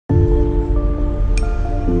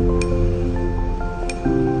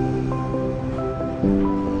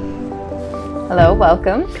Hello,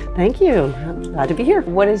 welcome. Thank you. I'm glad to be here.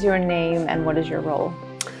 What is your name and what is your role?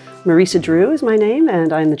 Marisa Drew is my name,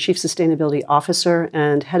 and I'm the Chief Sustainability Officer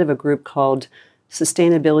and head of a group called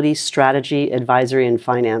Sustainability Strategy, Advisory, and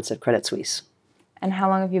Finance at Credit Suisse. And how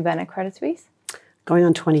long have you been at Credit Suisse? Going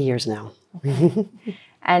on 20 years now. Okay.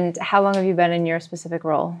 And how long have you been in your specific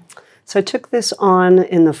role? So I took this on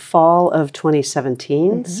in the fall of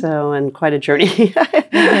 2017, and quite a journey.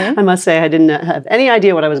 I must say I didn't have any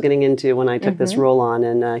idea what I was getting into when I took this role on,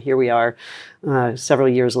 and here we are several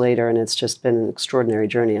years later, and it's just been an extraordinary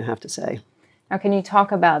journey, I have to say. Now, can you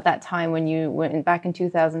talk about that time when you went back in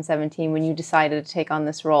 2017 when you decided to take on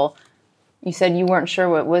this role? You said you weren't sure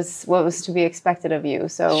what was to be expected of you,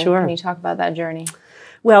 so Sure. Can you talk about that journey?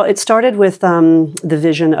 Well, it started with the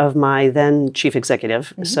vision of my then chief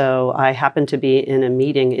executive. So I happened to be in a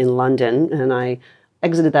meeting in London, and I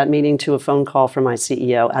exited that meeting to a phone call from my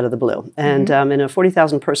CEO out of the blue. And in a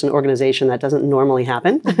 40,000 person organization, that doesn't normally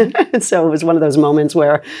happen. So it was one of those moments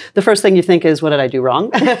where the first thing you think is, what did I do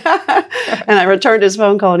wrong? And I returned his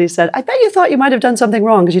phone call and he said, I bet you thought you might have done something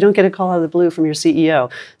wrong because you don't get a call out of the blue from your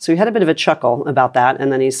CEO. So we had a bit of a chuckle about that.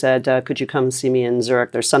 And then he said, could you come see me in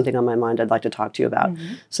Zurich? There's something on my mind I'd like to talk to you about.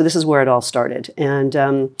 So this is where it all started.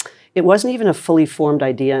 And it wasn't even a fully formed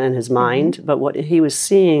idea in his mind, but what he was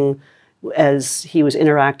seeing as he was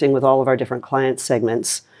interacting with all of our different client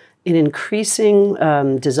segments, an increasing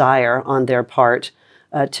desire on their part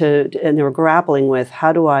and they were grappling with,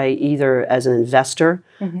 how do I either as an investor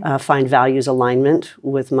find values alignment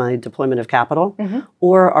with my deployment of capital,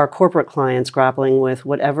 or our corporate clients grappling with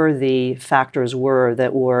whatever the factors were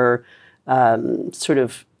that were sort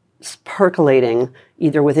of percolating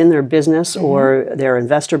either within their business or their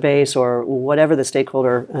investor base or whatever the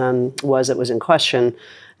stakeholder was that was in question,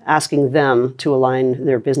 asking them to align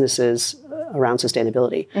their businesses around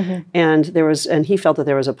sustainability. And he felt that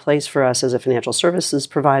there was a place for us as a financial services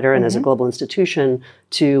provider and as a global institution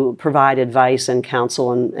to provide advice and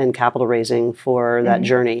counsel and capital raising for that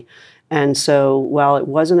journey. And so while it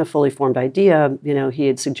wasn't a fully formed idea, he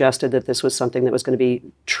had suggested that this was something that was going to be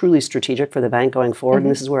truly strategic for the bank going forward.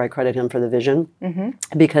 And this is where I credit him for the vision.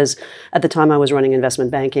 Because at the time I was running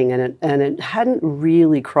investment banking and it hadn't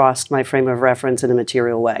really crossed my frame of reference in a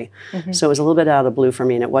material way. So it was a little bit out of the blue for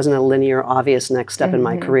me, and it wasn't a linear, obvious next step in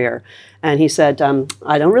my career. And he said,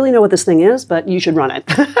 I don't really know what this thing is, but you should run it.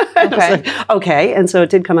 I was like, okay. And so it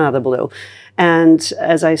did come out of the blue. And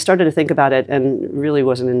as I started to think about it and really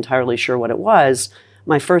wasn't entirely sure what it was,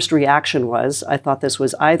 my first reaction was I thought this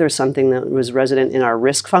was either something that was resident in our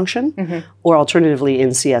risk function or alternatively in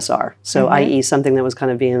CSR. So i.e. something that was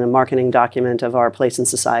kind of being a marketing document of our place in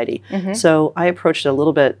society. So I approached it a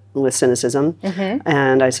little bit with cynicism.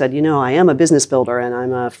 And I said, I am a business builder and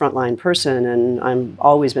I'm a frontline person and I've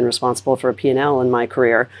always been responsible for a P&L in my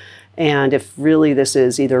career. And if really this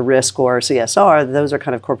is either risk or CSR, those are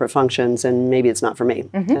kind of corporate functions, and maybe it's not for me.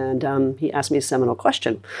 And he asked me a seminal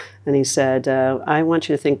question. And he said, I want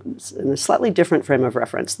you to think in a slightly different frame of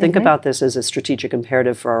reference. Think about this as a strategic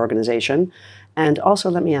imperative for our organization. And also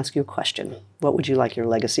let me ask you a question. What would you like your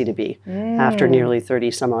legacy to be after nearly 30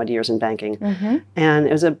 some odd years in banking? And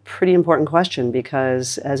it was a pretty important question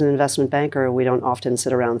because as an investment banker, we don't often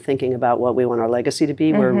sit around thinking about what we want our legacy to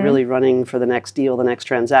be. We're really running for the next deal, the next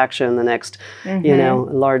transaction, the next,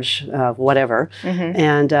 large whatever.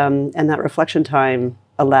 And that reflection time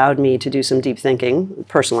allowed me to do some deep thinking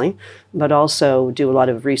personally, but also do a lot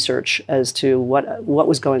of research as to what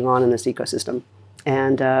was going on in this ecosystem.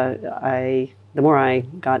 And the more I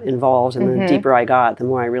got involved and the deeper I got, the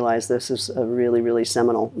more I realized this is a really, really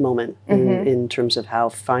seminal moment in terms of how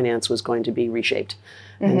finance was going to be reshaped.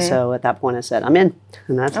 And so at that point I said, I'm in.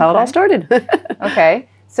 And that's how it all started. Okay.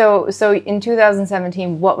 So in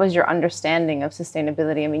 2017, what was your understanding of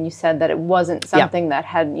sustainability? I mean, you said that it wasn't something that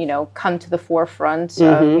had, come to the forefront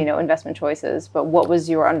of, investment choices, but what was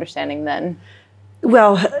your understanding then?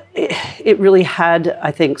 Well, it really had,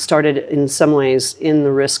 I think, started in some ways in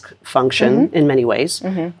the risk function in many ways,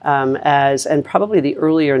 and probably the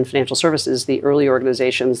earlier in financial services, the early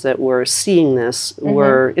organizations that were seeing this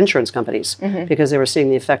were insurance companies because they were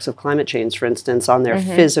seeing the effects of climate change, for instance, on their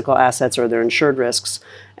physical assets or their insured risks.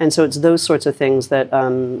 And so it's those sorts of things that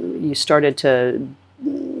you started to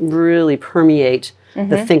really permeate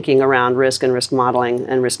the thinking around risk and risk modeling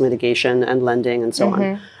and risk mitigation and lending and so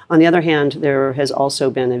on. On the other hand, there has also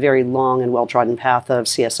been a very long and well-trodden path of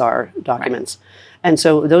CSR documents. And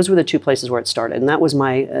so those were the two places where it started. And that was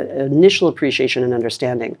my initial appreciation and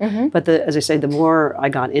understanding. But as I say, the more I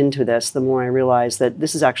got into this, the more I realized that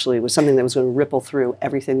this is actually was something that was going to ripple through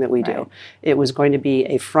everything that we do. It was going to be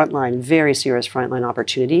a frontline, very serious frontline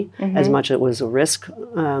opportunity, as much as it was a risk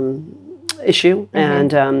issue,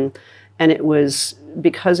 and it was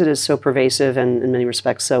because it is so pervasive and in many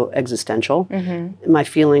respects so existential. My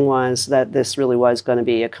feeling was that this really was going to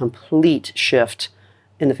be a complete shift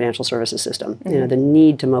in the financial services system. You know, the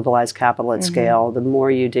need to mobilize capital at scale. The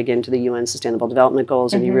more you dig into the UN Sustainable Development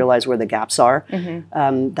Goals and you realize where the gaps are,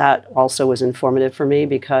 that also was informative for me,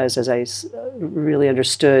 because as I really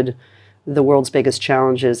understood the world's biggest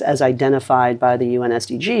challenges as identified by the UN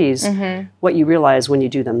SDGs, what you realize when you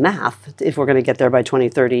do the math, if we're going to get there by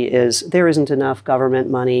 2030, is there isn't enough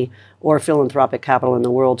government money or philanthropic capital in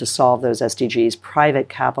the world to solve those SDGs. Private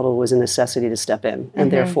capital was a necessity to step in,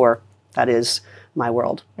 and therefore that is my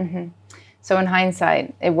world. So in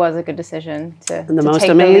hindsight, it was a good decision to the most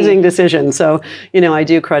amazing decision. So, you know, I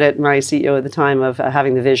do credit my CEO at the time of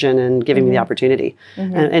having the vision and giving me the opportunity.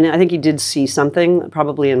 And I think he did see something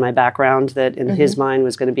probably in my background that in his mind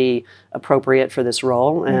was going to be appropriate for this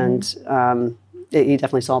role. And he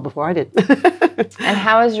definitely saw it before I did. And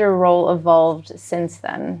how has your role evolved since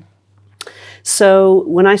then? So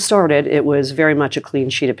when I started, it was very much a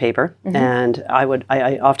clean sheet of paper, and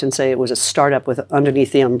I often say it was a startup with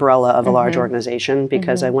underneath the umbrella of a large organization,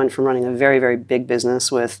 because I went from running a very, very big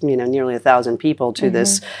business with, you know, nearly 1,000 people to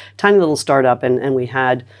this tiny little startup, and we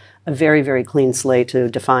had a very, very clean slate to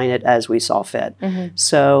define it as we saw fit.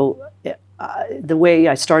 So the way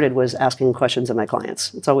I started was asking questions of my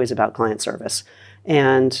clients. It's always about client service,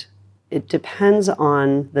 and it depends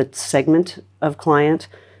on the segment of client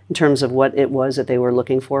in terms of what it was that they were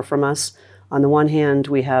looking for from us. On the one hand,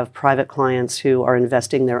 we have private clients who are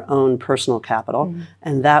investing their own personal capital,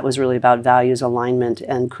 and that was really about values alignment,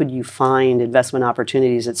 and could you find investment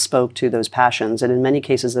opportunities that spoke to those passions? And in many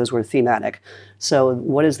cases, those were thematic. So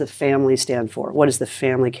what does the family stand for? What does the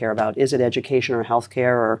family care about? Is it education or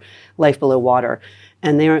healthcare or life below water?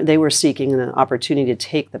 And they were seeking an opportunity to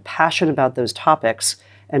take the passion about those topics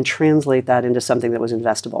and translate that into something that was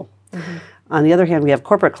investable. On the other hand, we have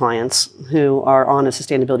corporate clients who are on a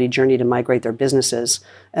sustainability journey to migrate their businesses,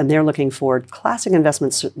 and they're looking for classic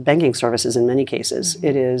investment banking services in many cases.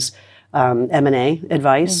 It is M&A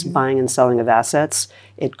advice, buying and selling of assets.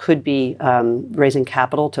 It could be raising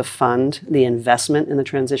capital to fund the investment in the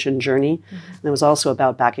transition journey. And it was also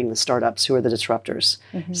about backing the startups who are the disruptors.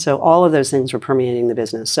 So all of those things were permeating the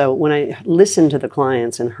business. So when I listened to the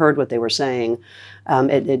clients and heard what they were saying,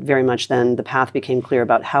 it very much then the path became clear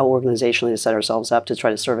about how organizationally to set ourselves up to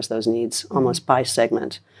try to service those needs almost by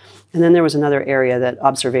segment. And then there was another area that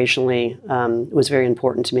observationally was very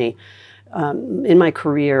important to me. In my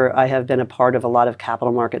career, I have been a part of a lot of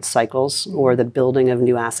capital market cycles or the building of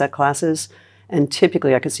new asset classes. And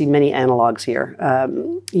typically, I could see many analogs here.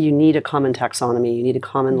 You need a common taxonomy, you need a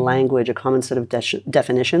common language, a common set of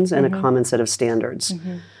definitions, and a common set of standards.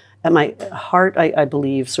 At my heart, I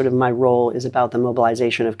believe sort of my role is about the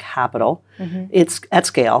mobilization of capital. It's at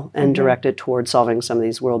scale and directed towards solving some of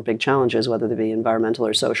these world big challenges, whether they be environmental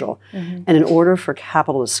or social. And in order for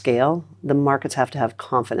capital to scale, the markets have to have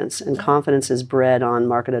confidence. And confidence is bred on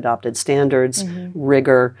market adopted standards,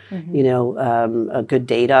 rigor, you know, good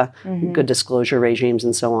data, good disclosure regimes,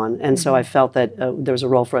 and so on. And so I felt that there was a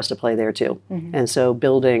role for us to play there too. And so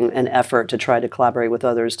building an effort to try to collaborate with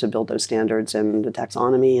others to build those standards and the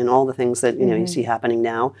taxonomy and all the things that, you know, you see happening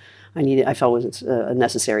now, I felt was a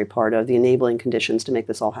necessary part of the enabling conditions to make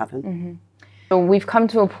this all happen. So we've come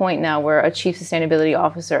to a point now where a chief sustainability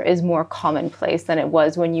officer is more commonplace than it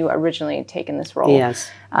was when you originally taken this role. Yes.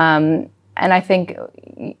 And I think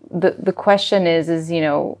the question is, you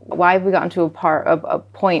know, why have we gotten to a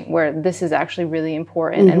point where this is actually really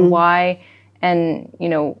important, and why? And, you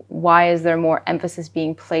know, why is there more emphasis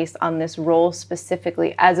being placed on this role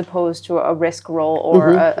specifically as opposed to a risk role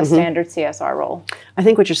or a standard CSR role? I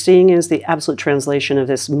think what you're seeing is the absolute translation of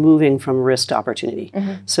this moving from risk to opportunity.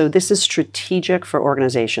 So this is strategic for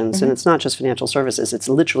organizations, and it's not just financial services, it's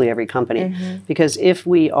literally every company. Because if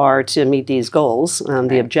we are to meet these goals,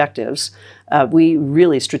 the objectives, we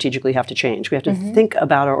really strategically have to change. We have to think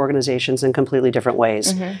about our organizations in completely different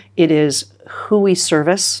ways. It is who we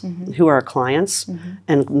service, who are our clients,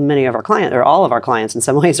 and many of our clients, or all of our clients in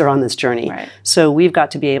some ways, are on this journey. So we've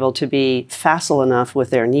got to be able to be facile enough with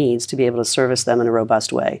their needs to be able to service them in a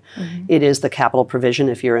robust way. It is the capital provision,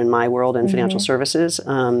 if you're in my world, in financial services,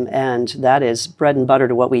 and that is bread and butter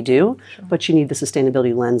to what we do, but you need the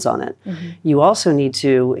sustainability lens on it. You also need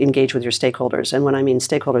to engage with your stakeholders, and when I mean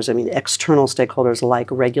stakeholders, I mean external stakeholders like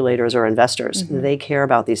regulators or investors. They care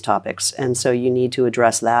about these topics, and so you need to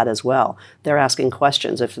address that as well. They're asking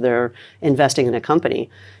questions. If they're investing in a company,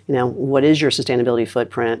 you know, what is your sustainability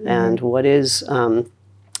footprint, and what is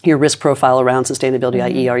your risk profile around sustainability,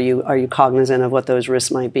 i.e. are you cognizant of what those risks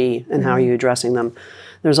might be, and how are you addressing them?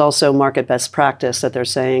 There's also market best practice that they're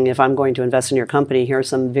saying, if I'm going to invest in your company, here are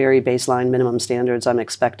some very baseline minimum standards I'm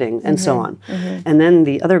expecting, and so on. And then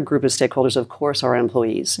the other group of stakeholders, of course, are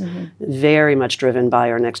employees, very much driven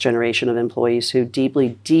by our next generation of employees who deeply,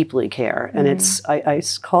 deeply care. And I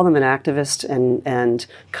call them an activist and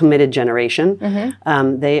committed generation.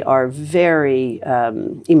 They are very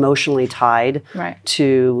emotionally tied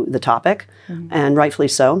to the topic, and rightfully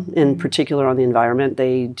so, in particular on the environment.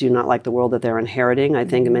 They do not like the world that they're inheriting. I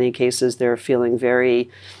think in many cases they're feeling very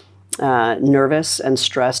nervous and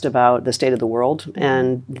stressed about the state of the world,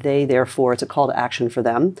 and they therefore, it's a call to action for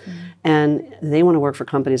them, and they want to work for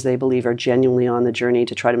companies they believe are genuinely on the journey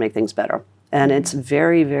to try to make things better. And it's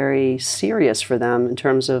very, very serious for them in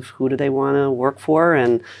terms of who do they want to work for,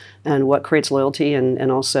 and what creates loyalty,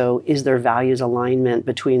 and also is their values alignment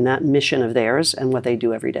between that mission of theirs and what they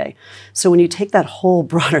do every day. So when you take that whole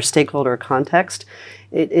broader stakeholder context,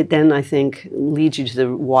 it then, I think, leads you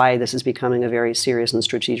to why this is becoming a very serious and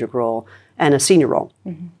strategic role, and a senior role.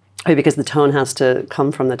 Because the tone has to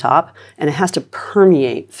come from the top, and it has to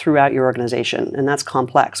permeate throughout your organization. And that's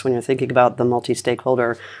complex when you're thinking about the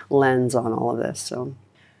multi-stakeholder lens on all of this. So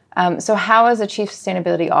how is a chief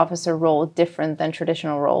sustainability officer role different than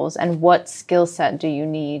traditional roles, and what skill set do you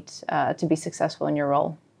need to be successful in your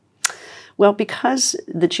role? Well, because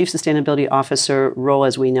the chief sustainability officer role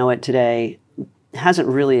as we know it today hasn't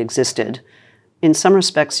really existed, in some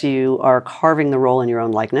respects you are carving the role in your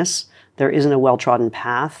own likeness. There isn't a well-trodden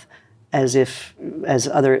path as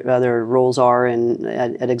other roles are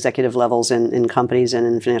at executive levels in companies and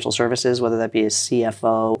in financial services, whether that be a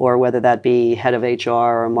CFO or whether that be head of HR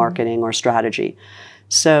or marketing or strategy.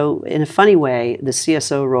 So in a funny way, the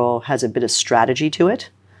CSO role has a bit of strategy to it.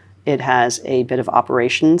 It has a bit of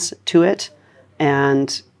operations to it,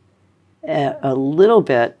 and a little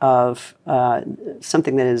bit of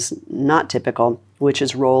something that is not typical, which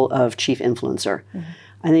is role of chief influencer.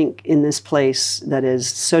 I think in this place that is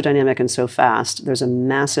so dynamic and so fast, there's a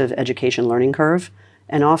massive education learning curve.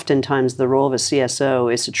 And oftentimes the role of a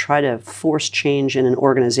CSO is to try to force change in an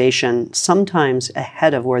organization, sometimes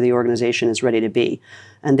ahead of where the organization is ready to be.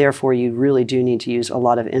 And therefore you really do need to use a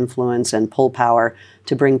lot of influence and pull power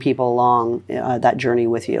to bring people along that journey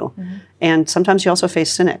with you. And sometimes you also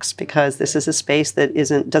face cynics, because this is a space that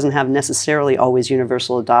doesn't have necessarily always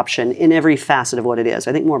universal adoption in every facet of what it is.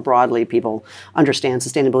 I think more broadly people understand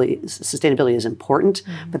sustainability is important,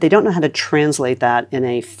 but they don't know how to translate that in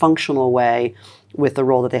a functional way with the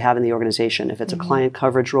role that they have in the organization. If it's a client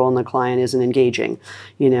coverage role and the client isn't engaging,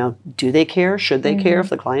 do they care? Should they care if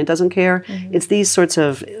the client doesn't care? It's these sorts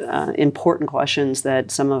of important questions that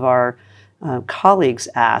some of our colleagues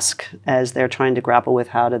ask as they're trying to grapple with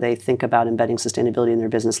how do they think about embedding sustainability in their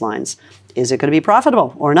business lines. Is it going to be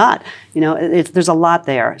profitable or not? There's a lot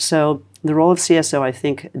there. So the role of CSO, I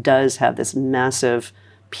think, does have this massive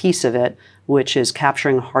piece of it, which is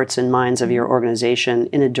capturing hearts and minds of your organization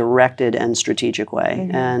in a directed and strategic way.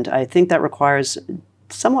 And I think that requires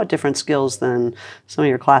somewhat different skills than some of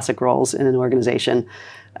your classic roles in an organization.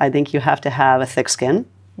 I think you have to have a thick skin.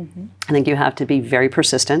 I think you have to be very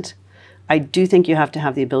persistent. I do think you have to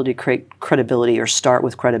have the ability to create credibility, or start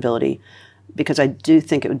with credibility, because I do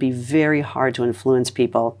think it would be very hard to influence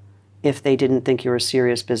people if they didn't think you were a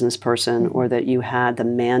serious business person, or that you had the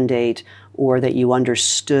mandate, or that you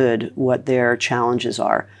understood what their challenges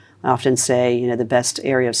are. I often say, the best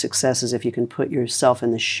area of success is if you can put yourself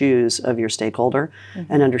in the shoes of your stakeholder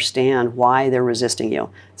and understand why they're resisting you.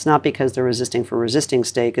 It's not because they're resisting for resisting's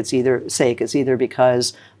sake. It's either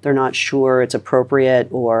because they're not sure it's appropriate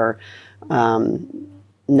or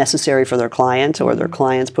necessary for their client, or their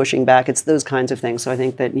client's pushing back. It's those kinds of things. So I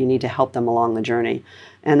think that you need to help them along the journey.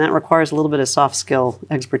 And that requires a little bit of soft skill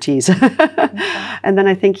expertise. And then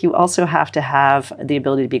I think you also have to have the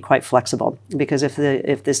ability to be quite flexible, because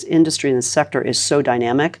if this industry and this sector is so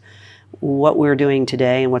dynamic, what we're doing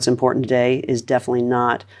today and what's important today is definitely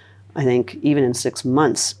not, I think, even in 6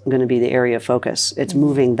 months, going to be the area of focus. It's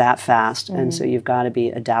moving that fast. And so you've got to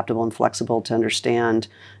be adaptable and flexible to understand,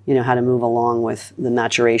 how to move along with the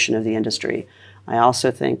maturation of the industry. I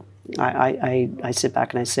also think, I sit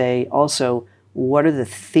back and I say also, what are the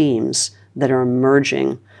themes that are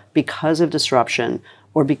emerging because of disruption,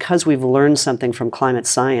 or because we've learned something from climate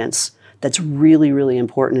science that's really, really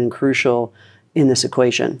important and crucial in this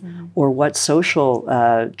equation? Or what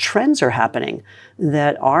social trends are happening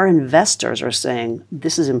that our investors are saying,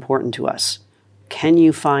 this is important to us? Can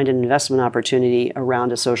you find an investment opportunity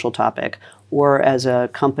around a social topic? or as a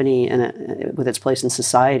company with its place in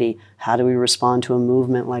society, how do we respond to a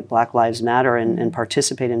movement like Black Lives Matter and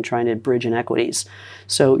participate in trying to bridge inequities?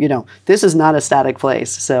 So, this is not a static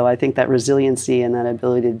place. So I think that resiliency and that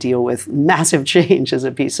ability to deal with massive change is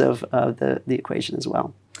a piece of the equation as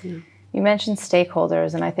well. Yeah. You mentioned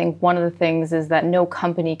stakeholders, and I think one of the things is that no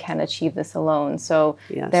company can achieve this alone. So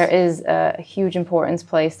there is a huge importance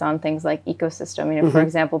placed on things like ecosystem. For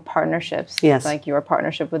example, partnerships, like your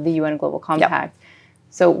partnership with the UN Global Compact. Yep.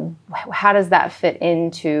 So how does that fit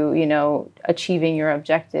into, achieving your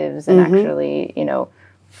objectives and actually,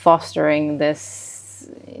 fostering this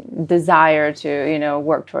desire to,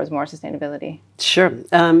 work towards more sustainability? Sure.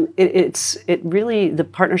 It really, the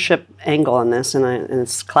partnership angle on this, and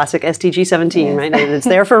it's classic SDG 17, right? It's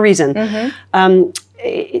there for a reason.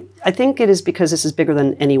 I think it is because this is bigger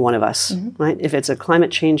than any one of us, right? If it's a climate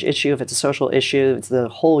change issue, if it's a social issue, if it's the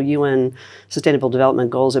whole UN Sustainable Development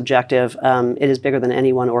Goals objective, it is bigger than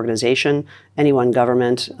any one organization, any one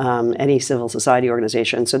government, any civil society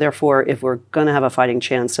organization. So therefore, if we're going to have a fighting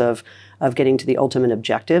chance of getting to the ultimate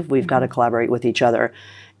objective, we've got to collaborate with each other.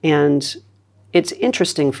 And it's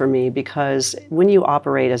interesting for me because when you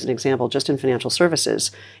operate, as an example, just in financial services,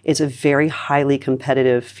 it's a very highly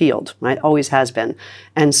competitive field, right? Always has been.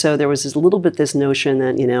 And so there was this notion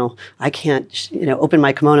that, I can't, open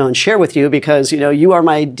my kimono and share with you because, you are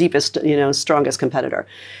my deepest, strongest competitor.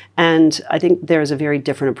 And I think there's a very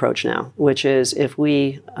different approach now, which is if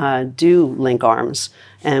we do link arms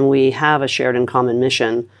and we have a shared and common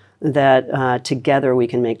mission, that together we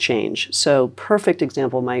can make change. So perfect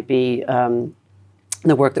example might be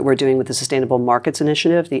the work that we're doing with the Sustainable Markets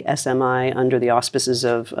Initiative, the SMI, under the auspices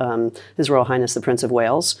of His Royal Highness the Prince of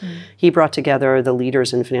Wales. He brought together the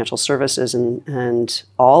leaders in financial services and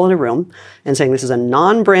all in a room and saying, this is a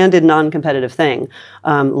non-branded, non-competitive thing.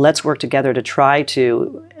 Let's work together to try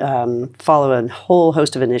to follow a whole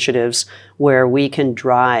host of initiatives where we can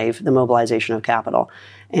drive the mobilization of capital.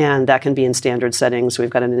 And that can be in standard settings. We've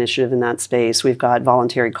got an initiative in that space. We've got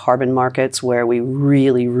voluntary carbon markets where we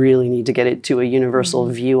really, really need to get it to a universal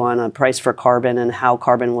view on a price for carbon and how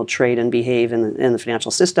carbon will trade and behave in the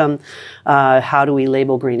financial system. How do we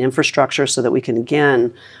label green infrastructure so that we can,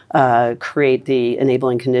 again, create the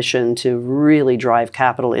enabling condition to really drive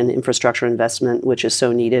capital in infrastructure investment, which is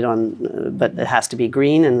so needed but it has to be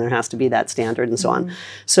green and there has to be that standard and so on.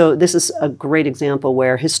 So this is a great example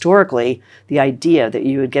where historically the idea that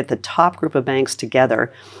you would get the top group of banks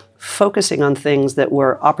together focusing on things that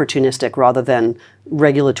were opportunistic rather than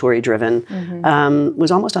regulatory driven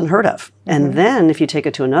was almost unheard of. And then if you take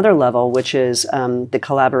it to another level, which is the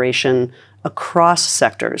collaboration across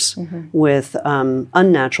sectors with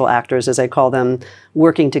unnatural actors, as I call them,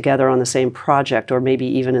 working together on the same project or maybe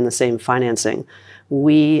even in the same financing.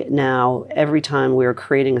 We now, every time we're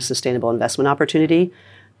creating a sustainable investment opportunity,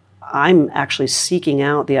 I'm actually seeking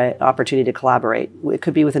out the opportunity to collaborate. It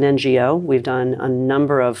could be with an NGO. We've done a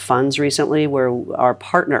number of funds recently where our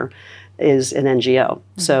partner is an NGO.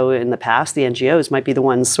 So in the past, the NGOs might be the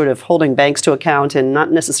ones sort of holding banks to account and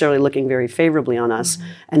not necessarily looking very favorably on us.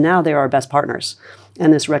 And now they're our best partners.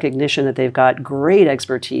 And this recognition that they've got great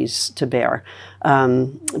expertise to bear,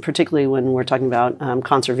 particularly when we're talking about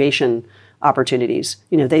conservation opportunities.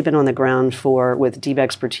 They've been on the ground with deep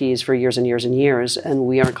expertise for years and years and years, and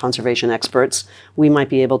we aren't conservation experts. We might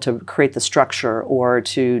be able to create the structure or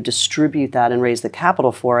to distribute that and raise the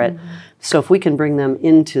capital for it. So if we can bring them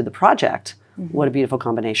into the project, what a beautiful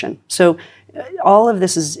combination. So all of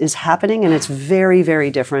this is happening, and it's very, very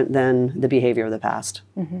different than the behavior of the past.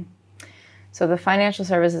 So the financial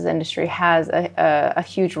services industry has a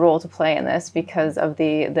huge role to play in this because of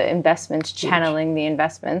the investments, channeling the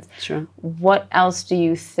investments. Sure. What else do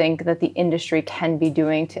you think that the industry can be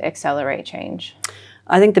doing to accelerate change?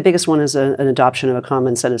 I think the biggest one is an adoption of a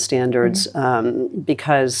common set of standards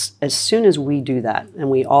because as soon as we do that and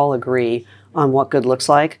we all agree on what good looks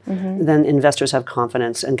like, then investors have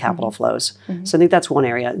confidence and capital flows. So I think that's one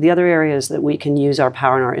area. The other area is that we can use our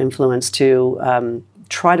power and our influence to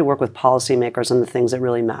try to work with policymakers on the things that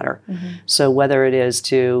really matter. So whether it is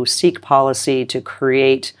to seek policy to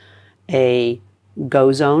create a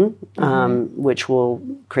go zone, which will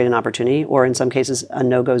create an opportunity, or in some cases a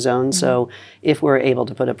no-go zone. So if we're able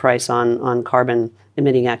to put a price on carbon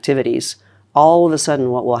emitting activities, all of a sudden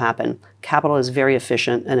what will happen? Capital is very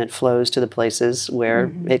efficient and it flows to the places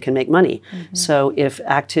where it can make money. So if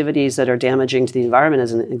activities that are damaging to the environment,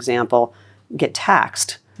 as an example, get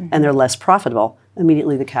taxed and they're less profitable,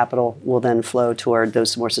 immediately the capital will then flow toward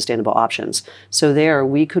those more sustainable options. So there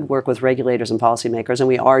we could work with regulators and policymakers, and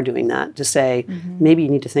we are doing that, to say, maybe you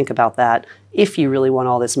need to think about that if you really want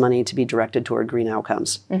all this money to be directed toward green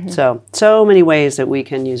outcomes. So many ways that we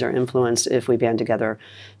can use our influence if we band together.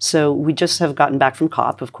 So we just have gotten back from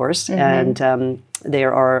COP, of course, and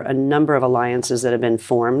there are a number of alliances that have been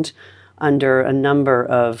formed under a number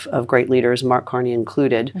of great leaders, Mark Carney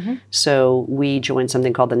included. So we joined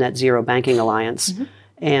something called the Net Zero Banking Alliance.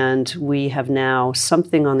 And we have now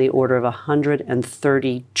something on the order of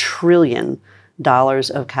 $130 trillion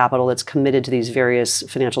of capital that's committed to these various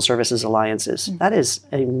financial services alliances. That is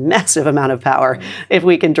a massive amount of power if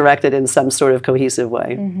we can direct it in some sort of cohesive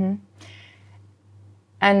way.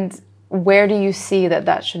 And where do you see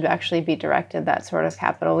that should actually be directed, that sort of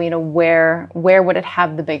capital? You know, where would it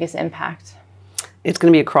have the biggest impact? It's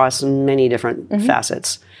going to be across many different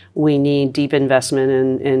facets. We need deep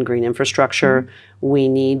investment in green infrastructure. We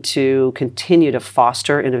need to continue to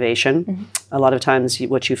foster innovation. A lot of times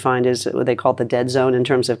what you find is what they call the dead zone in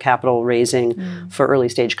terms of capital raising for early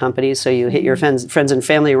stage companies. So you hit your friends and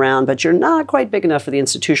family around, but you're not quite big enough for the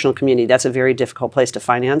institutional community. That's a very difficult place to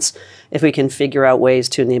finance. If we can figure out ways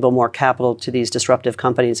to enable more capital to these disruptive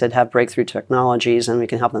companies that have breakthrough technologies and we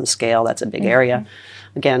can help them scale, that's a big area.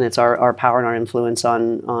 Again, it's our power and our influence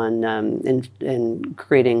in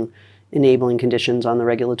creating enabling conditions on the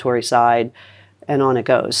regulatory side, and on it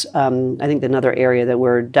goes. I think another area that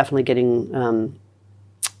we're definitely getting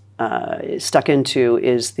stuck into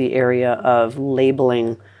is the area of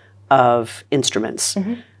labeling of instruments.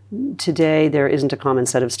 Today, there isn't a common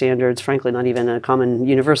set of standards, frankly, not even a common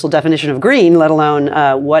universal definition of green, let alone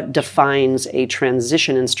what defines a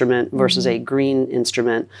transition instrument versus a green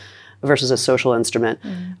instrument versus a social instrument.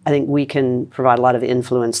 I think we can provide a lot of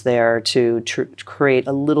influence there to create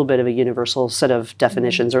a little bit of a universal set of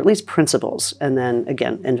definitions, or at least principles, and then,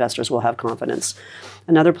 again, investors will have confidence.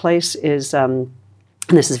 Another place is, and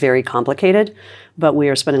this is very complicated, but we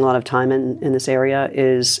are spending a lot of time in this area,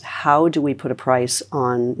 is how do we put a price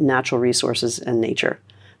on natural resources and nature?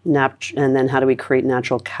 And then how do we create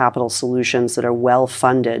natural capital solutions that are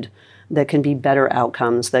well-funded, that can be better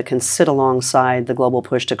outcomes, that can sit alongside the global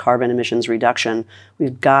push to carbon emissions reduction?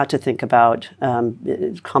 We've got to think about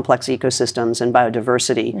complex ecosystems and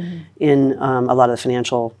biodiversity in a lot of the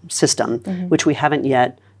financial system, which we haven't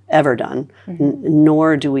yet ever done,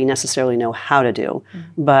 nor do we necessarily know how to do.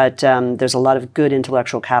 But there's a lot of good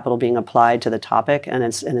intellectual capital being applied to the topic, and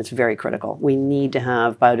it's very critical. We need to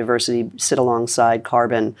have biodiversity sit alongside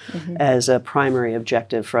carbon as a primary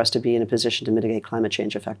objective for us to be in a position to mitigate climate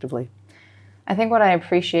change effectively. I think what I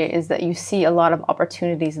appreciate is that you see a lot of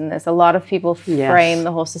opportunities in this. A lot of people frame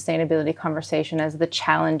the whole sustainability conversation as the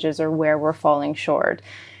challenges or where we're falling short.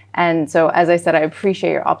 And so, as I said, I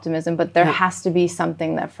appreciate your optimism, but there has to be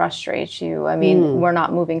something that frustrates you. I mean, we're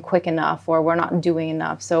not moving quick enough, or we're not doing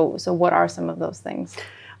enough. So what are some of those things?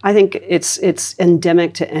 I think it's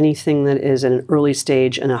endemic to anything that is in an early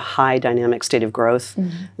stage and a high dynamic state of growth.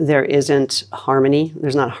 There isn't harmony.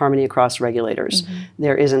 There's not harmony across regulators.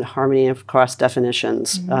 There isn't harmony across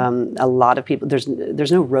definitions. A lot of people, there's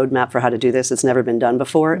no roadmap for how to do this. It's never been done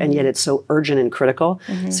before, and yet it's so urgent and critical.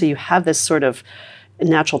 So you have this sort of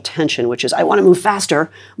natural tension, which is, I want to move faster,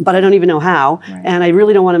 but I don't even know how, and I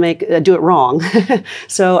really don't want to do it wrong.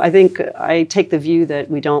 So I think I take the view that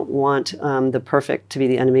we don't want the perfect to be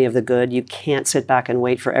the enemy of the good. You can't sit back and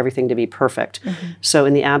wait for everything to be perfect. So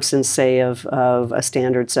in the absence, say, of a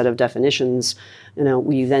standard set of definitions,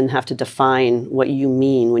 we then have to define what you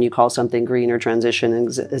mean when you call something green or transition.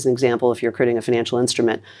 As an example, if you're creating a financial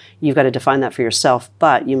instrument, you've got to define that for yourself,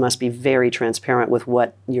 but you must be very transparent with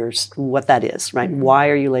what that is, right? Why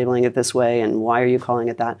are you labeling it this way, and why are you calling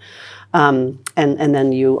it that? And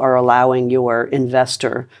then you are allowing your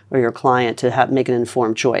investor or your client to make an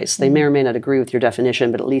informed choice. They may or may not agree with your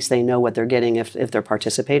definition, but at least they know what they're getting if they're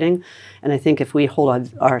participating. And I think if we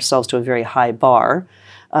hold ourselves to a very high bar,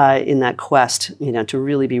 in that quest, to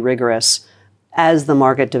really be rigorous, as the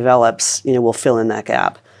market develops, we'll fill in that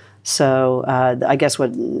gap. So I guess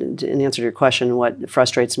in answer to your question, what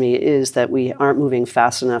frustrates me is that we aren't moving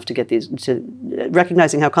fast enough to get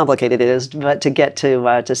recognizing how complicated it is, but to get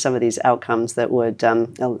to some of these outcomes that would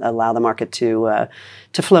allow the market to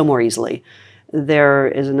flow more easily. There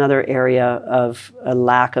is another area of a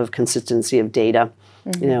lack of consistency of data.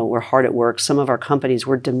 We're hard at work. Some of our companies,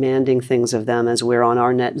 we're demanding things of them as we're on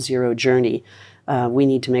our net zero journey. we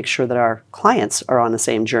need to make sure that our clients are on the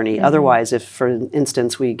same journey. Otherwise, if, for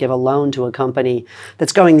instance, we give a loan to a company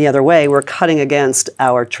that's going the other way, we're cutting against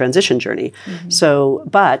our transition journey. So,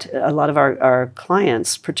 but a lot of our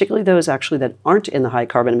clients, particularly those actually that aren't in the high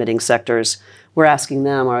carbon emitting sectors, we're asking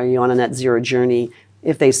them, are you on a net zero journey?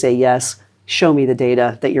 If they say yes, show me the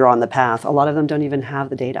data that you're on the path. A lot of them don't even have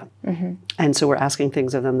the data. And so we're asking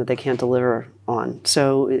things of them that they can't deliver on.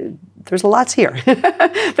 So there's lots here.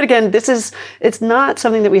 But again, it's not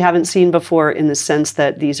something that we haven't seen before in the sense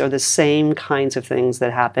that these are the same kinds of things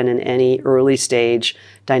that happen in any early stage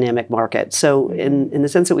dynamic market. So in the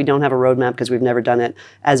sense that we don't have a roadmap because we've never done it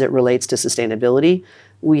as it relates to sustainability,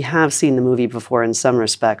 we have seen the movie before in some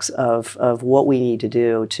respects of what we need to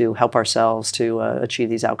do to help ourselves to achieve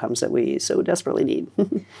these outcomes that we so desperately need.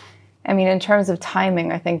 I mean, in terms of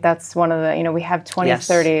timing, I think that's one of the, we have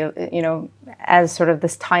 2030, as sort of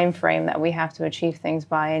this time frame that we have to achieve things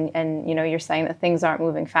by. And you're saying that things aren't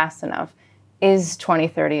moving fast enough. Is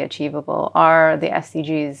 2030 achievable? Are the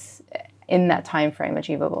SDGs in that time frame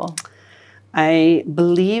achievable? I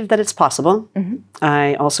believe that it's possible.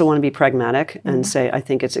 I also want to be pragmatic and say I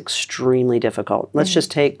think it's extremely difficult. Let's just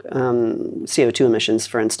take CO2 emissions,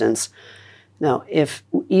 for instance. Now, if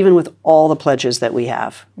even with all the pledges that we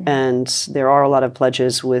have, and there are a lot of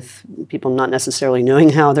pledges with people not necessarily knowing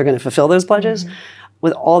how they're going to fulfill those pledges,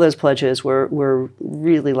 with all those pledges, we're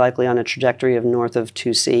really likely on a trajectory of north of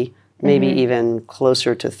 2C, maybe even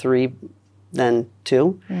closer to 3 than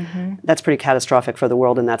 2. That's pretty catastrophic for the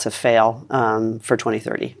world, and that's a fail for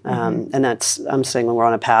 2030. And I'm saying when we're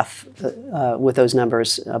on a path with those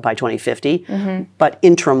numbers by 2050. But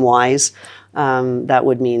interim-wise, that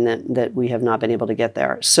would mean that we have not been able to get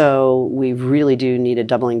there. So we really do need a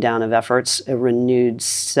doubling down of efforts, a renewed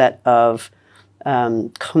set of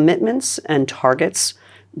commitments and targets,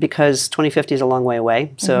 because 2050 is a long way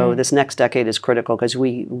away. So this next decade is critical because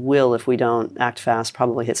we will, if we don't act fast,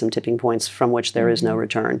 probably hit some tipping points from which there is no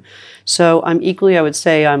return. So I'm equally, I would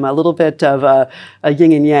say, I'm a little bit of a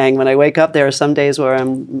yin and yang. When I wake up, there are some days where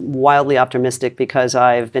I'm wildly optimistic because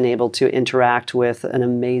I've been able to interact with an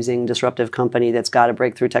amazing disruptive company that's got a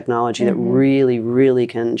breakthrough technology that really, really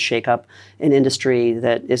can shake up an industry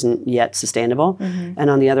that isn't yet sustainable. And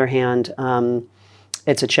on the other hand,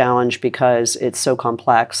 it's a challenge because it's so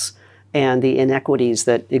complex, and the inequities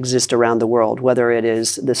that exist around the world, whether it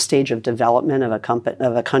is the stage of development of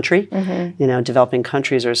a country. Developing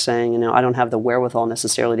countries are saying, I don't have the wherewithal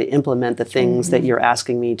necessarily to implement the things that you're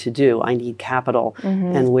asking me to do. I need capital.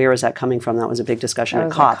 And where is that coming from? That was a big discussion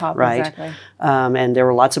at COP, right? Exactly. And there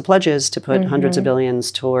were lots of pledges to put hundreds of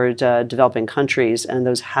billions toward developing countries, and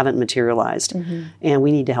those haven't materialized. And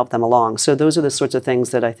we need to help them along. So those are the sorts of things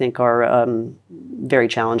that I think are very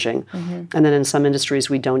challenging. And then in some industries,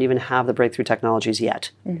 we don't even have the breakthrough technologies yet.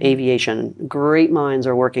 Aviation, great minds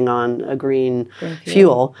are working on a green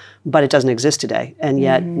fuel, but it doesn't exist today. And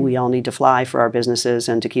yet we all need to fly for our businesses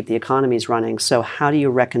and to keep the economies running. So how do you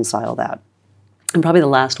reconcile that? And probably the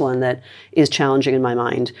last one that is challenging in my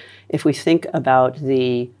mind, if we think about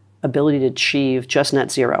the ability to achieve just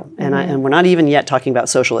net zero, and we're not even yet talking about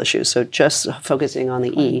social issues, so just focusing on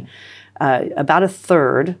the E, about a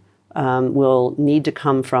third will need to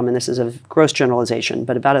come from, and this is a gross generalization,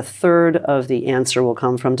 but about a third of the answer will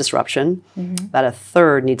come from disruption. About a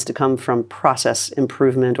third needs to come from process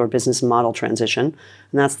improvement or business model transition.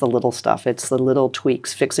 And that's the little stuff. It's the little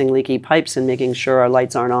tweaks, fixing leaky pipes and making sure our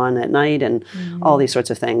lights aren't on at night and all these sorts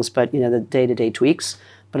of things, but the day-to-day tweaks.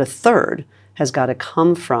 But a third has got to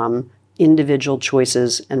come from individual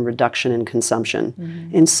choices and reduction in consumption.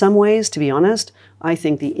 In some ways, to be honest, I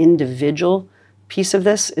think the individual piece of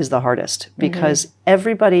this is the hardest because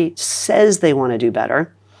everybody says they want to do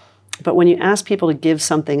better, but when you ask people to give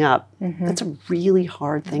something up, that's a really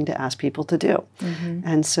hard thing to ask people to do.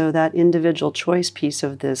 And so that individual choice piece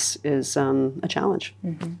of this is a challenge.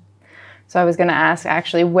 So I was going to ask,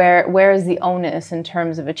 actually, where is the onus in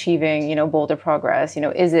terms of achieving, bolder progress?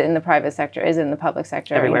 Is it in the private sector? Is it in the public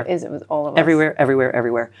sector? Everywhere. Is it with all of us?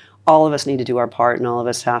 Everywhere. All of us need to do our part, and all of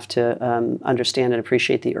us have to understand and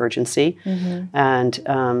appreciate the urgency.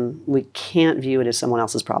 And we can't view it as someone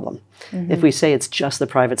else's problem. If we say it's just the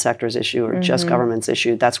private sector's issue or just government's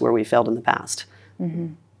issue, that's where we failed in the past.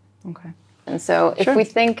 Okay. And so if we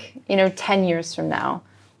think, 10 years from now,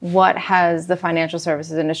 what has the financial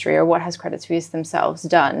services industry or what has Credit Suisse themselves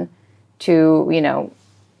done to,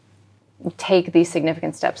 take these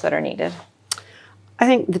significant steps that are needed? I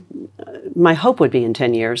think my hope would be in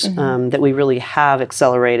 10 years that we really have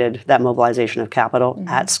accelerated that mobilization of capital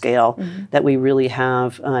at scale, that we really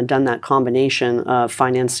have done that combination of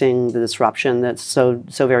financing the disruption that's so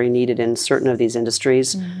very needed in certain of these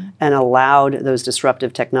industries and allowed those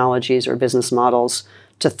disruptive technologies or business models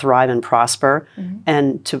to thrive and prosper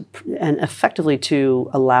and effectively to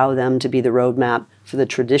allow them to be the roadmap for the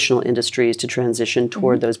traditional industries to transition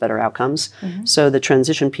toward those better outcomes. So the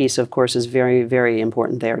transition piece, of course, is very, very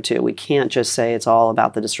important there too. We can't just say it's all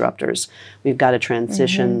about the disruptors. We've got to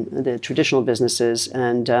transition the traditional businesses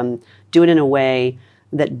and do it in a way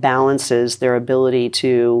that balances their ability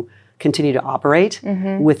to continue to operate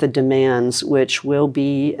with the demands, which will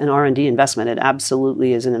be an R&D investment. It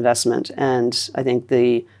absolutely is an investment. And I think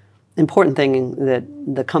the important thing that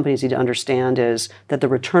the companies need to understand is that the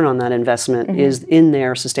return on that investment is in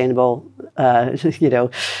their sustainable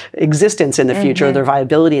existence in the future, their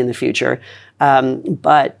viability in the future.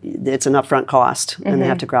 But it's an upfront cost, and they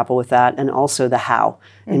have to grapple with that. And also the how.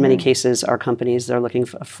 In many cases, our companies, they're looking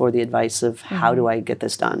for the advice of how do I get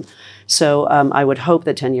this done? So I would hope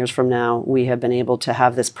that 10 years from now, we have been able to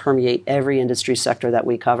have this permeate every industry sector that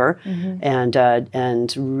we cover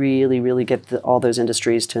and really, really get all those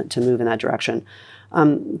industries to move in that direction.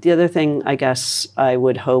 The other thing, I guess, I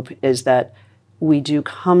would hope is that we do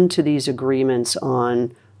come to these agreements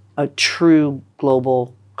on a true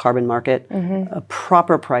global carbon market, a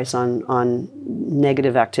proper price on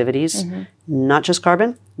negative activities, not just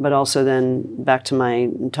carbon, but also then back to my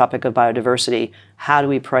topic of biodiversity, how do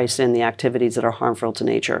we price in the activities that are harmful to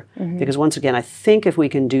nature? Because once again, I think if we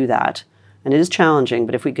can do that, and it is challenging,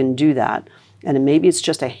 but if we can do that, and maybe it's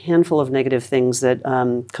just a handful of negative things that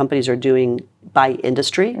companies are doing by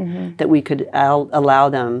industry, that we could allow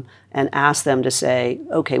them and ask them to say,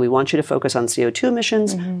 okay, we want you to focus on CO2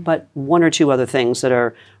 emissions, but one or two other things that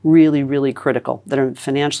are really, really critical, that are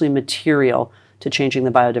financially material to changing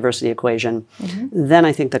the biodiversity equation. Then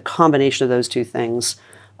I think the combination of those two things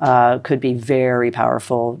could be very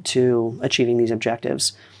powerful to achieving these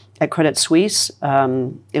objectives. At Credit Suisse,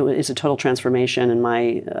 it is a total transformation in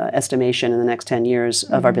my estimation in the next 10 years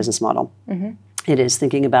of our business model. It is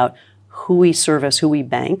thinking about who we service, who we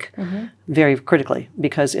bank, very critically.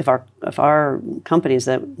 Because if our companies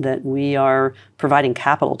that we are providing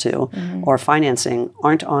capital to or financing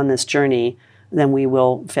aren't on this journey, then we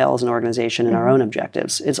will fail as an organization in our own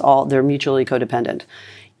objectives. They're mutually codependent.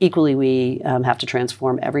 Equally, we have to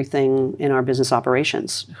transform everything in our business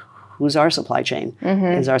operations. Who's our supply chain?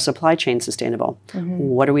 Is our supply chain sustainable?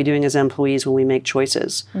 What are we doing as employees when we make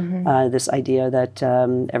choices? This idea that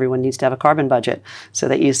everyone needs to have a carbon budget so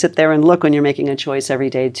that you sit there and look when you're making a choice every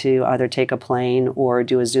day to either take a plane or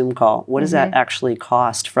do a Zoom call. What does that actually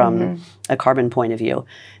cost from a carbon point of view?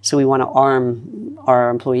 So we want to arm our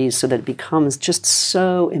employees so that it becomes just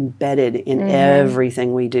so embedded in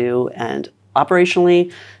everything we do, and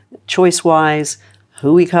operationally, choice-wise,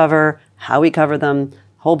 who we cover, how we cover them,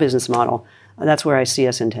 whole business model. That's where I see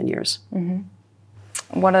us in 10 years.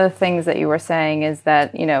 One of the things that you were saying is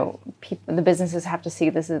that, the businesses have to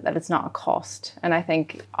see this as that it's not a cost. And I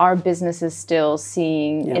think our business is still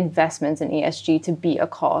seeing investments in ESG to be a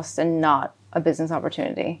cost and not a business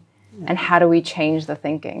opportunity. And how do we change the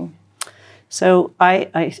thinking? So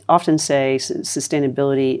I often say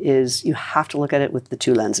sustainability is, you have to look at it with the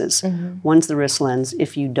two lenses. One's the risk lens.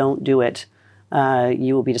 If you don't do it,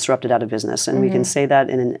 you will be disrupted out of business. And we can say that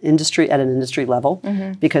at an industry level,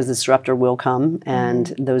 because the disruptor will come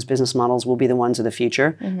and those business models will be the ones of the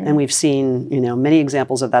future. And we've seen, many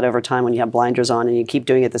examples of that over time when you have blinders on and you keep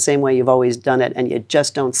doing it the same way you've always done it and you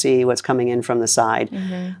just don't see what's coming in from the side.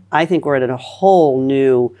 I think we're at a whole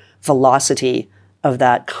new velocity of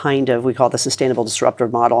that kind of, we call it the sustainable disruptor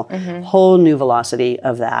model, whole new velocity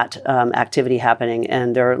of that activity happening.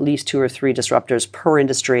 And there are at least 2 or 3 disruptors per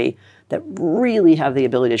industry that really have the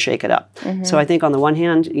ability to shake it up. So I think on the one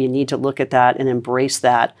hand, you need to look at that and embrace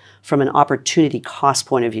that from an opportunity cost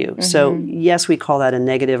point of view. So yes, we call that a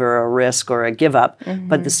negative or a risk or a give up,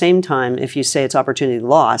 but at the same time, if you say it's opportunity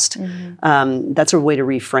lost, that's a way to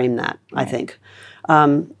reframe that, I think.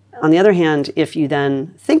 On the other hand, if you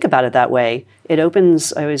then think about it that way, I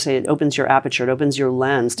always say it opens your aperture, it opens your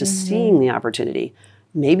lens to seeing the opportunity.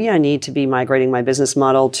 Maybe I need to be migrating my business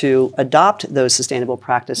model to adopt those sustainable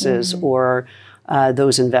practices or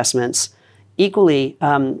those investments. Equally,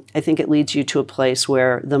 I think it leads you to a place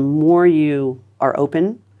where the more you are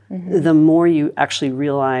open, the more you actually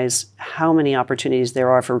realize how many opportunities there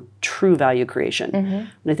are for true value creation. And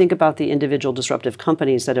I think about the individual disruptive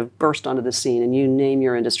companies that have burst onto the scene, and you name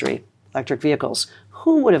your industry, electric vehicles.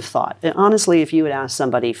 who would have thought? And honestly, if you had asked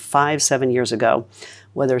somebody 5, 7 years ago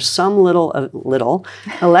whether some little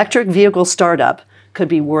electric vehicle startup could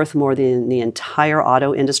be worth more than the entire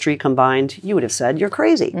auto industry combined, you would have said you're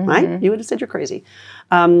crazy, right? You would have said you're crazy.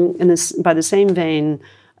 By the same vein,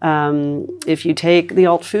 if you take the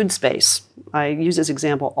alt food space, I use this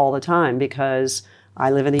example all the time because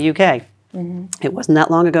I live in the UK. It wasn't that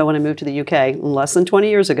long ago when I moved to the UK, less than 20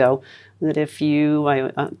 years ago, that if you,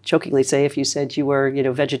 I jokingly say, if you said you were,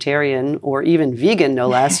 vegetarian or even vegan, no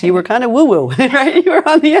less, you were kind of woo-woo, right? You were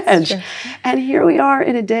on the edge. Sure. And here we are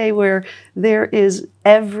in a day where there is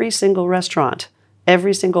every single restaurant,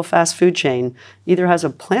 every single fast food chain either has a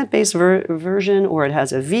plant-based version or it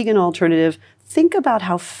has a vegan alternative. Think about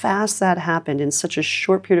how fast that happened in such a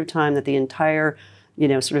short period of time that the entire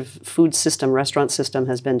sort of food system, restaurant system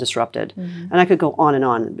has been disrupted. And I could go on and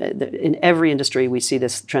on. In every industry, we see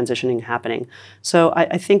this transitioning happening. So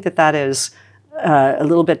I think that is a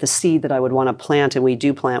little bit the seed that I would want to plant, and we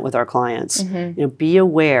do plant with our clients. Be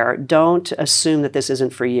aware. Don't assume that this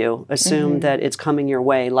isn't for you. Assume that it's coming your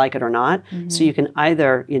way, like it or not. So you can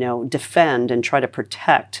either, defend and try to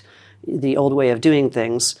protect the old way of doing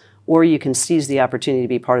things, or you can seize the opportunity to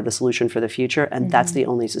be part of the solution for the future, and that's the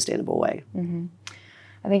only sustainable way.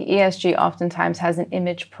 I think ESG oftentimes has an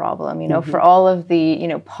image problem. For all of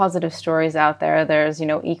the, positive stories out there, there's,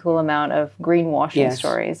 equal amount of greenwashing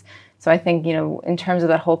stories. So I think, in terms of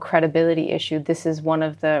that whole credibility issue, this is one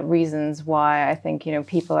of the reasons why I think,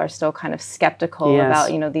 people are still kind of skeptical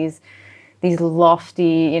about, these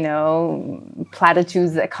lofty,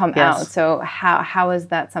 platitudes that come out. So how is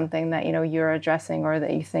that something that, you're addressing or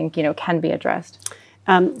that you think, can be addressed?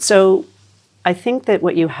 So I think that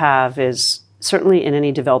what you have is, certainly in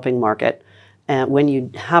any developing market, when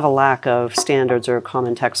you have a lack of standards or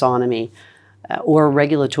common taxonomy or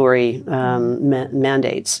regulatory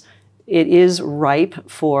mandates, it is ripe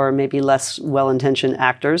for maybe less well-intentioned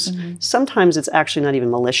actors. Sometimes it's actually not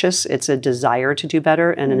even malicious. It's a desire to do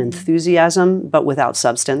better and an enthusiasm, but without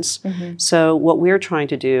substance. So what we're trying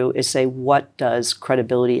to do is say, what does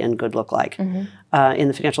credibility and good look like? In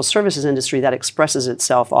the financial services industry, that expresses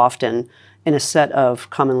itself often in a set of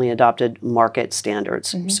commonly adopted market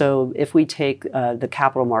standards. So if we take the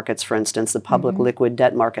capital markets, for instance, the public liquid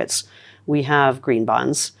debt markets, we have green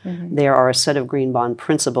bonds. There are a set of green bond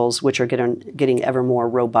principles which are getting ever more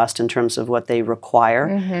robust in terms of what they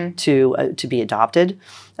require to be adopted.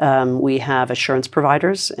 We have assurance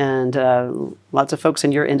providers, and lots of folks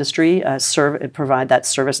in your industry provide that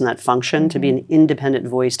service and that function to be an independent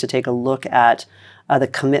voice to take a look at the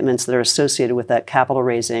commitments that are associated with that capital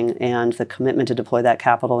raising and the commitment to deploy that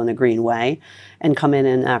capital in a green way, and come in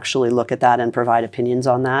and actually look at that and provide opinions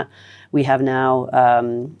on that. We have now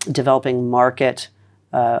developing market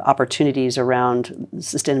opportunities around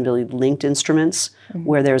sustainability-linked instruments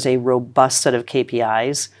where there's a robust set of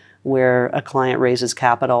KPIs where a client raises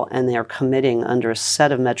capital and they are committing under a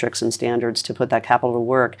set of metrics and standards to put that capital to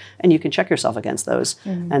work, and you can check yourself against those.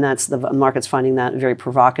 And that's the market's finding that very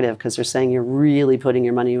provocative because they're saying you're really putting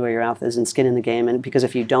your money where your mouth is and skin in the game, and because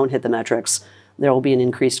if you don't hit the metrics, there will be an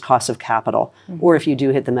increased cost of capital. Or if you do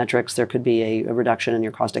hit the metrics, there could be a reduction in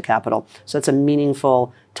your cost of capital. So it's a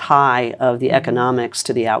meaningful tie of the economics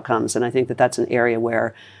to the outcomes, and I think that that's an area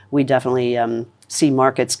where we definitely see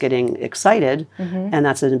markets getting excited, and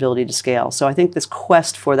that's an ability to scale. So I think this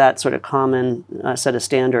quest for that sort of common set of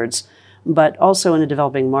standards, but also in a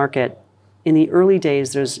developing market, in the early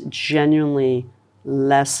days, there's genuinely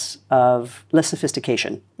less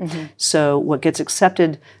sophistication. So what gets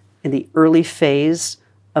accepted in the early phase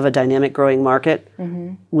of a dynamic growing market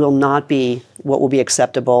will not be what will be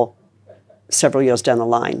acceptable several years down the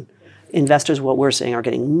line. Investors, what we're seeing, are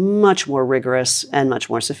getting much more rigorous and much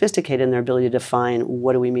more sophisticated in their ability to define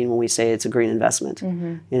what do we mean when we say it's a green investment,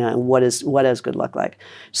 and what does good look like.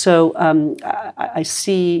 So I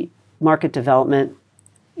see market development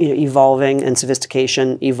evolving and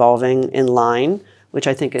sophistication evolving in line, which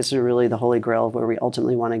I think is really the holy grail of where we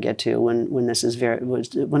ultimately want to get to when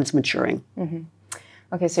it's maturing.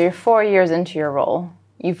 Okay, so you're 4 years into your role.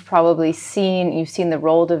 You've probably seen the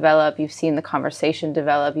role develop, you've seen the conversation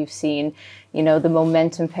develop, you've seen, the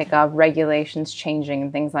momentum pick up, regulations changing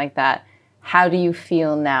and things like that. How do you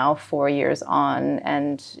feel now, 4 years on,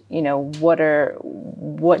 and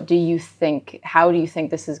what do you think? How do you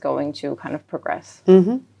think this is going to kind of progress?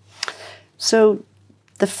 So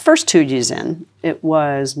the first 2 years in, it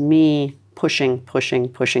was me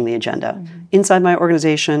pushing the agenda inside my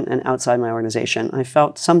organization and outside my organization. I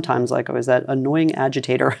felt sometimes like I was that annoying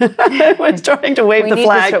agitator who was trying to wave the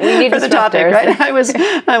flag for the topic, right? I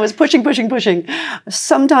was pushing.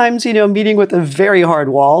 Sometimes, meeting with a very hard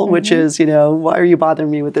wall, which is, why are you bothering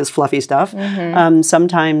me with this fluffy stuff?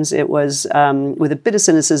 Sometimes it was with a bit of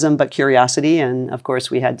cynicism, but curiosity. And of course,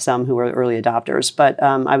 we had some who were early adopters. But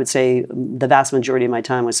I would say the vast majority of my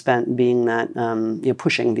time was spent being that,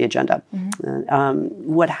 pushing the agenda.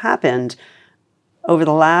 What happened over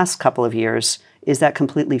the last couple of years is that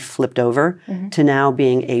completely flipped over to now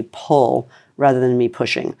being a pull rather than me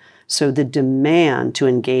pushing. So the demand to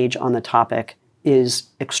engage on the topic is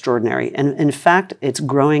extraordinary. And in fact, it's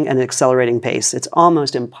growing at an accelerating pace. It's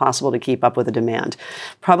almost impossible to keep up with the demand.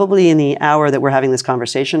 Probably in the hour that we're having this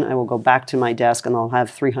conversation, I will go back to my desk and I'll have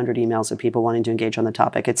 300 emails of people wanting to engage on the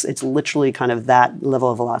topic. It's literally kind of that level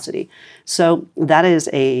of velocity. So that is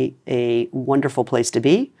a wonderful place to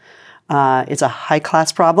be. It's a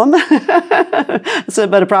high-class problem,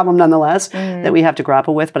 but a problem nonetheless that we have to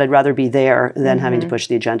grapple with, but I'd rather be there than having to push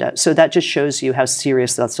the agenda. So that just shows you how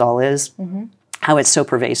serious this all is, how it's so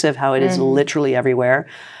pervasive, how it is literally everywhere.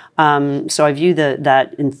 So I view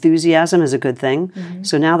that enthusiasm as a good thing.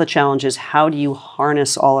 So now the challenge is, how do you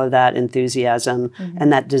harness all of that enthusiasm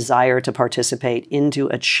and that desire to participate into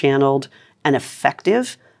a channeled and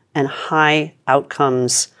effective and high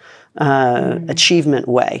outcomes achievement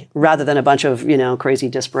way, rather than a bunch of crazy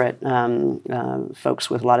disparate folks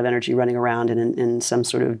with a lot of energy running around in some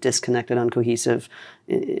sort of disconnected, uncohesive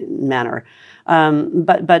manner.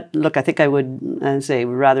 But look, I think I would say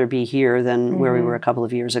rather be here than where we were a couple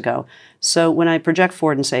of years ago. So when I project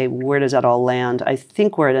forward and say, where does that all land? I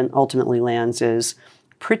think where it ultimately lands is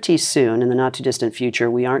pretty soon, in the not too distant future,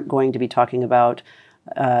 we aren't going to be talking about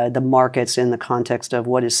the markets in the context of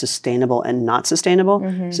what is sustainable and not sustainable.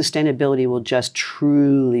 Sustainability will just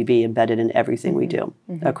truly be embedded in everything we do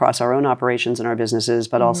across our own operations and our businesses,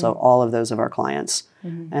 but also all of those of our clients.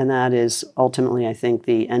 And that is ultimately, I think,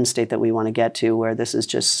 the end state that we want to get to, where this is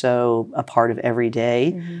just so a part of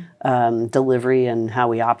everyday delivery and how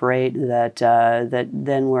we operate, that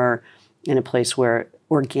then we're in a place where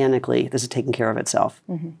organically this is taking care of itself.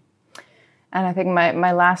 And I think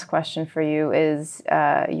my last question for you is,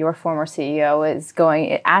 your former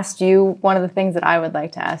CEO asked you one of the things that I would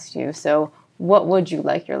like to ask you. So what would you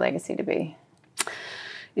like your legacy to be?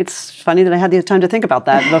 It's funny that I had the time to think about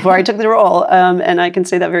that before I took the role. And I can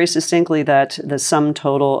say that very succinctly, that the sum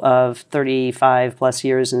total of 35 plus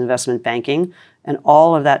years in investment banking and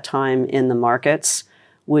all of that time in the markets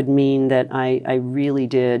would mean that I really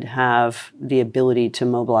did have the ability to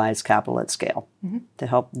mobilize capital at scale to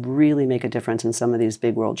help really make a difference in some of these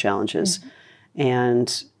big world challenges.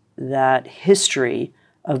 And that history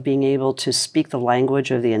of being able to speak the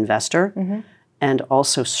language of the investor and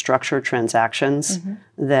also structure transactions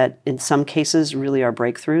that in some cases really are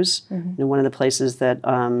breakthroughs. And one of the places that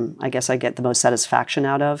I guess I get the most satisfaction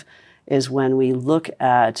out of is when we look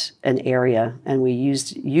at an area, and we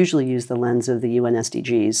usually use the lens of the UN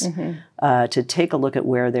SDGs to take a look at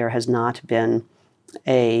where there has not been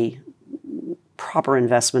a proper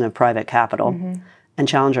investment of private capital, and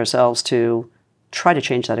challenge ourselves to try to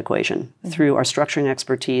change that equation through our structuring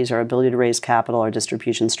expertise, our ability to raise capital, our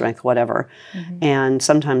distribution strength, whatever. And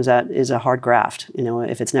sometimes that is a hard graft.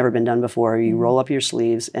 If it's never been done before, you roll up your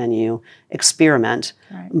sleeves and you experiment.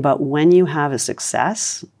 But when you have a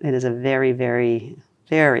success, it is a very, very,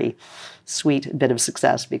 very sweet bit of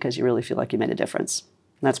success, because you really feel like you made a difference.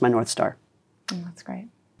 And that's my North Star. That's great.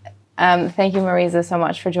 Thank you, Marisa, so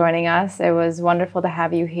much for joining us. It was wonderful to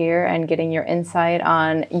have you here and getting your insight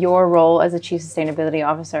on your role as a Chief Sustainability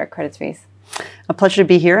Officer at Credit Suisse. A pleasure to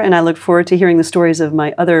be here, and I look forward to hearing the stories of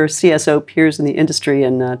my other CSO peers in the industry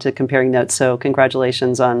and to comparing notes. So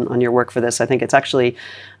congratulations on your work for this. I think it's actually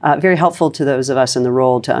very helpful to those of us in the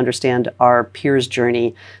role to understand our peers'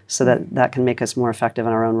 journey, so that can make us more effective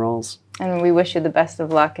in our own roles. And we wish you the best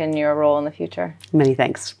of luck in your role in the future. Many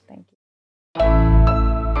thanks. Thank you.